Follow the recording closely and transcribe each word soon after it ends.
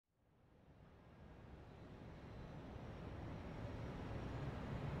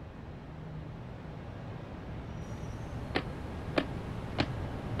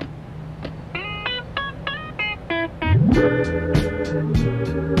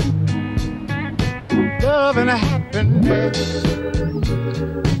love and happiness.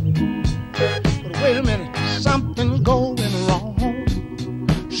 But wait a minute, something's going wrong.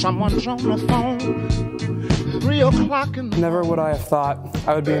 Someone's on the phone. 3 o'clock in the Never would I have thought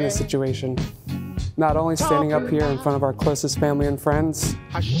I would be in this situation. Not only standing up here in front of our closest family and friends,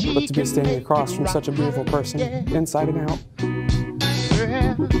 but to be standing across from such a beautiful person, inside and out.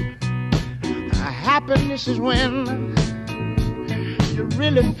 Yeah. Happiness is when you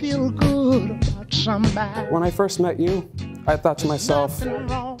really feel good about somebody. When I first met you, I thought to myself,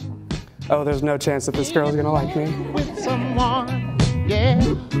 oh, there's no chance that this girl's gonna like me. With someone, yeah.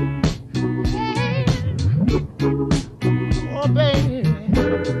 Oh, baby.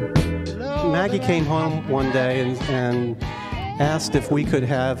 Maggie came home one day and asked if we could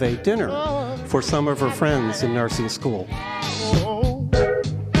have a dinner for some of her friends in nursing school.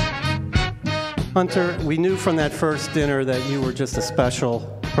 Hunter, we knew from that first dinner that you were just a special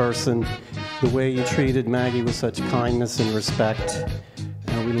person. The way you treated Maggie with such kindness and respect,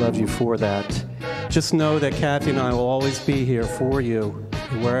 and we love you for that. Just know that Kathy and I will always be here for you,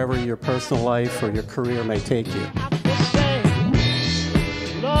 wherever your personal life or your career may take you.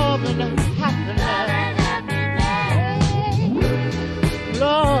 Love and happiness.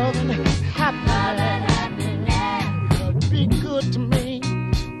 Love and happiness. Be good to me,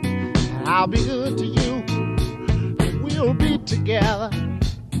 and I'll be good to you. We'll be together.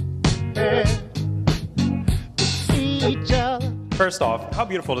 Yeah. To see each other. First off, how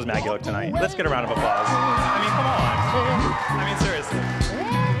beautiful does Maggie look tonight? Let's get a round of applause. I mean, come on. I mean, seriously.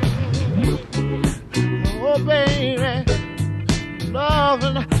 Oh, baby. Love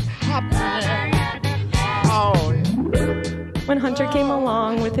and happiness. Oh, yeah. When Hunter came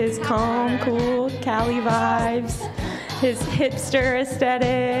along with his calm, cool Cali vibes, his hipster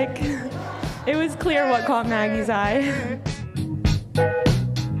aesthetic, it was clear what caught Maggie's eye.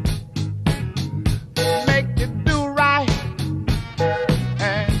 Make you do right,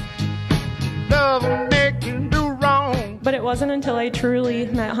 and love will make you do wrong. But it wasn't until I truly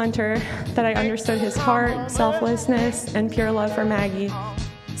met Hunter that I understood his heart, selflessness, and pure love for Maggie.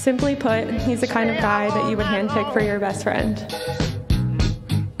 Simply put, he's the kind of guy that you would handpick for your best friend.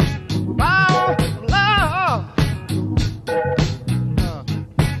 Oh, love.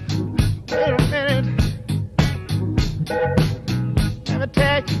 Wait a minute. Let me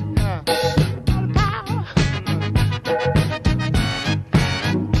take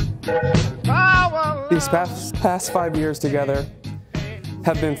These past 5 years together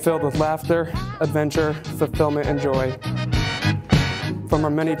have been filled with laughter, adventure, fulfillment, and joy. From our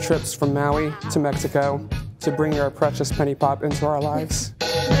many trips from Maui to Mexico to bringing our precious penny pop into our lives.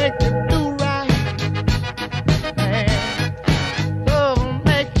 Make you do right, and love will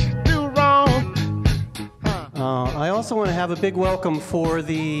make you do wrong. I also want to have a big welcome for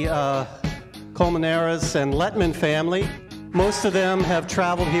the Colmenares and Letman family. Most of them have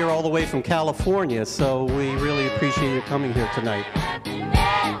traveled here all the way from California, so we really appreciate you coming here tonight.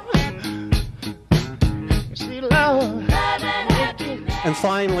 See, love. And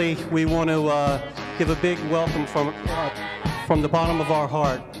finally, we want to give a big welcome from the bottom of our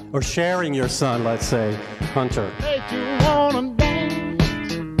heart, or sharing your son, let's say, Hunter. Make you wanna dance.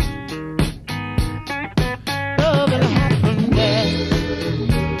 Love and happiness.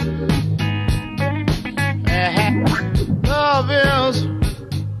 Love is.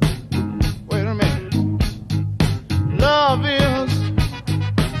 Wait a minute. Love is.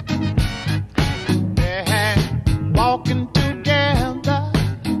 Walking together.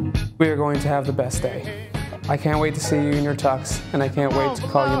 We are going to have the best day. I can't wait to see you in your tux, and I can't wait to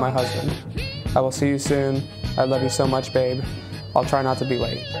call you my husband. I will see you soon. I love you so much, babe. I'll try not to be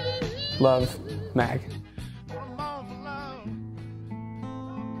late. Love, Mag.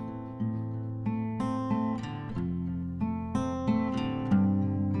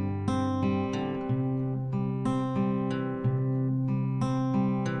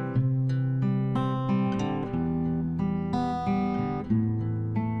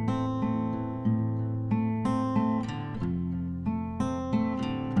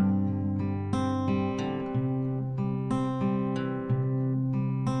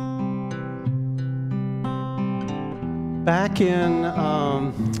 Back in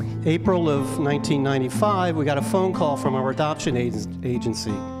April of 1995, we got a phone call from our adoption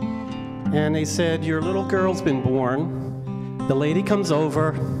agency. And they said, your little girl's been born. The lady comes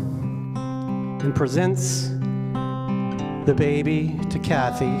over and presents the baby to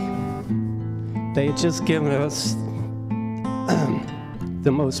Kathy. They had just given us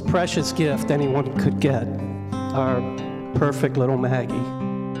the most precious gift anyone could get, our perfect little Maggie.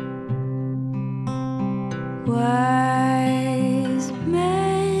 Wise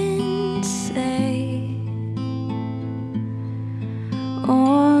men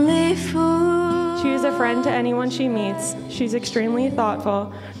she meets. She's extremely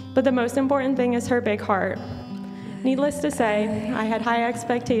thoughtful, but the most important thing is her big heart. Needless to say, I had high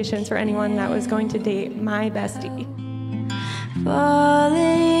expectations for anyone that was going to date my bestie. Falling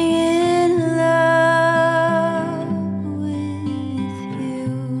in love with you.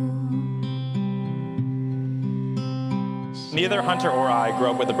 Neither Hunter or I grew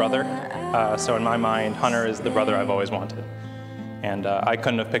up with a brother, so in my mind, Hunter is the brother I've always wanted. And I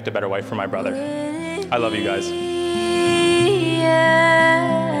couldn't have picked a better wife for my brother. I love you guys.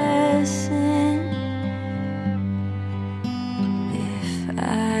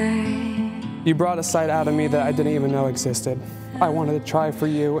 You brought a side out of me that I didn't even know existed. I wanted to try for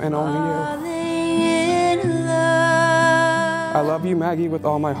you and only you. I love you, Maggie, with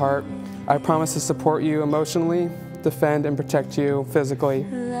all my heart. I promise to support you emotionally, defend and protect you physically,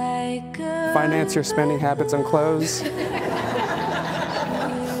 finance your spending habits on clothes,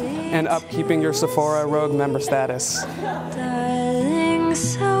 and upkeeping your Sephora Rogue member status. Darling,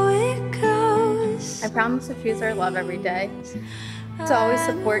 so it goes. I promise to choose our love every day, to always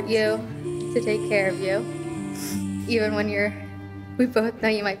support you, to take care of you, even when we both know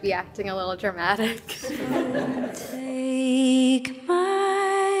you might be acting a little dramatic. Take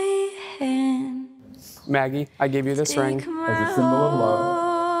my hand. Maggie, I give you this ring as a symbol of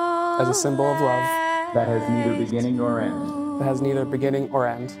love, as a symbol of love that has neither beginning nor end, that has neither beginning or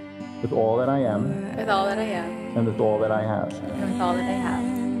end. with all that I am, With all that I am, and with all that I have. and with all that I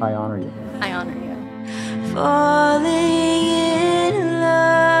have, I honor you. I honor you. Falling in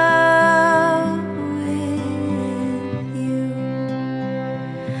love with you.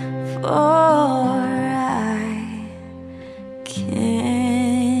 For I can't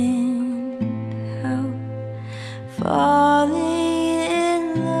help falling in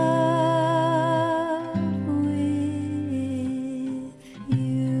love with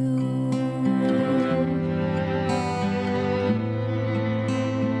you.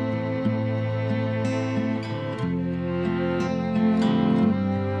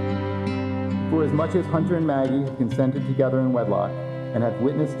 For as much as Hunter and Maggie have consented together in wedlock and have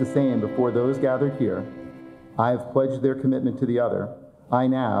witnessed the same before those gathered here, I have pledged their commitment to the other. I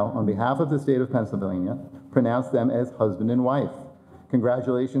now, on behalf of the state of Pennsylvania, pronounce them as husband and wife.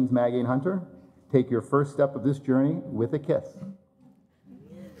 Congratulations, Maggie and Hunter. Take your first step of this journey with a kiss.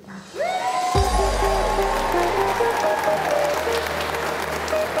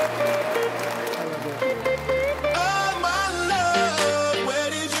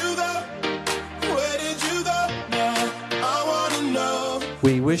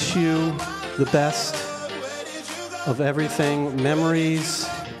 We wish you the best of everything, memories,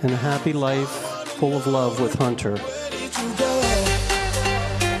 and a happy life full of love with Hunter.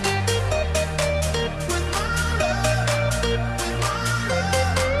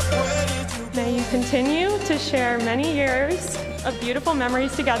 May you continue to share many years of beautiful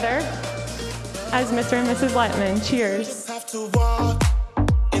memories together as Mr. and Mrs. Letman. Cheers. Have to walk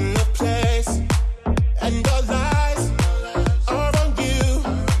in the place and the lights are on you.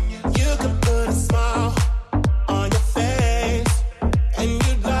 You could put a smile on your face and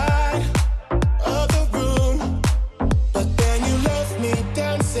you light up the room, but then you left me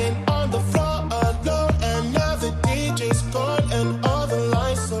dancing on the floor alone, and now the DJ's gone and all the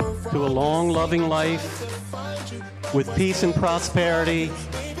lights are on. To a long, loving life with peace and prosperity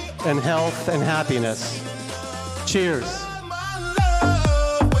and health and happiness. Cheers.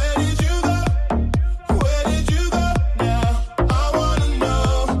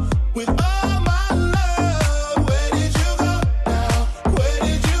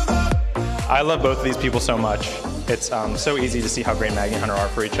 I love both of these people so much. It's so easy to see how great Maggie and Hunter are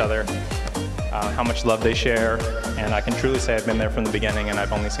for each other, how much love they share, and I can truly say I've been there from the beginning and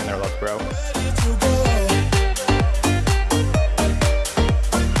I've only seen their love grow.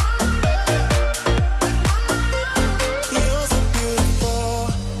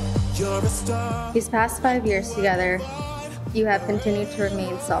 These past 5 years together, you have continued to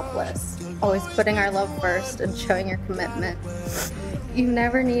remain selfless, always putting our love first and showing your commitment. You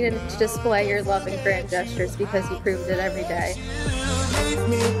never needed to display your love in grand gestures because you proved it every day. Leave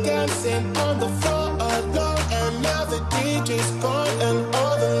me dancing on the floor alone, and now the DJ's gone and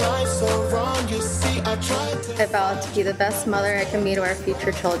all the lights are on. You see, I tried to. I vow to be the best mother I can be to our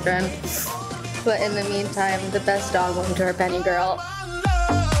future children, but in the meantime, the best dog woman to our Penny girl.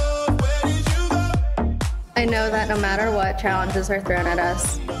 I know that no matter what challenges are thrown at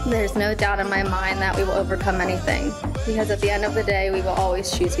us, there's no doubt in my mind that we will overcome anything, because at the end of the day, we will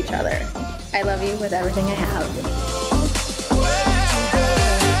always choose each other. I love you with everything I have.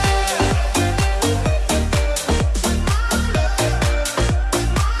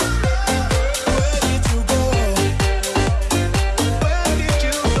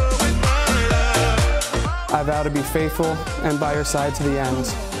 I vow to be faithful and by your side to the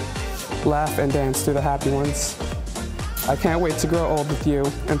end. Laugh and dance through the happy ones. I can't wait to grow old with you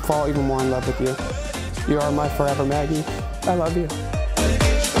and fall even more in love with you. You are my forever Maggie. I love you.